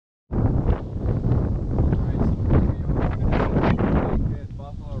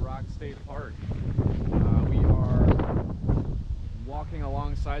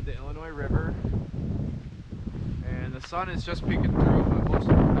beside the Illinois River, and the sun is just peeking through, but most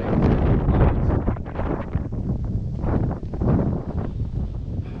of the hike is in the clouds.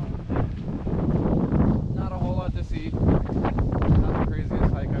 Not a whole lot to see. Not the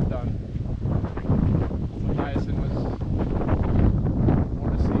craziest hike I've done. Hyacinth was more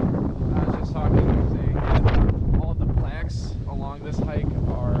to see. I was just talking and saying that all of the plaques along this hike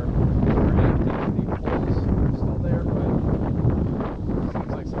are empty. The poles are still there, but it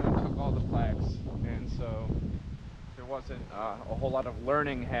seems like someone took all the plaques, and so there wasn't a whole lot of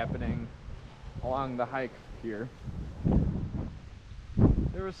learning happening along the hike here.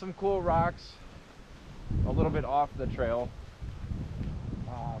 There was some cool rocks a little bit off the trail,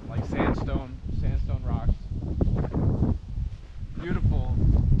 like sandstone rocks. Beautiful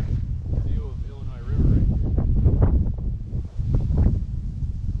view of Illinois River right here.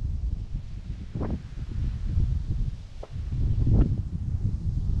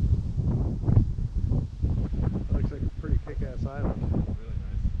 That looks like a pretty kick-ass island. Really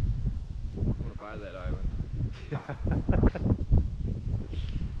nice. I want to buy that island.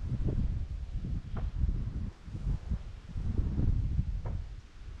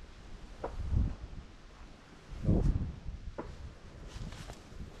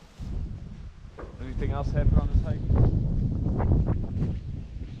 Anything else happen on this hike?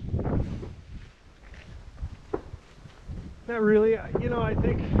 Not really. You know, I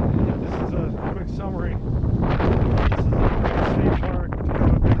think this is a quick summary. This is a state park to go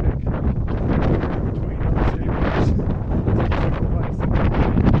a picnic between other state parks.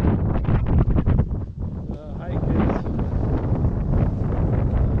 The hike is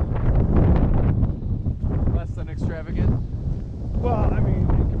Less than extravagant? well, I mean,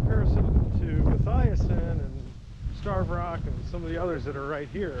 in comparison to Hyacinth and Starved Rock and some of the others that are right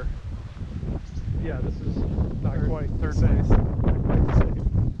here, yeah, this is not quite third the same. place. Not quite the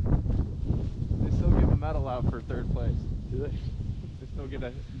same. They still give a medal out for third place. Do they? They still get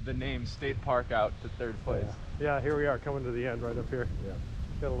the name State Park out to third place. Yeah, here we are coming to the end right up here. Yeah.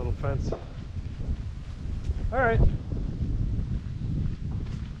 Got a little fence. All right.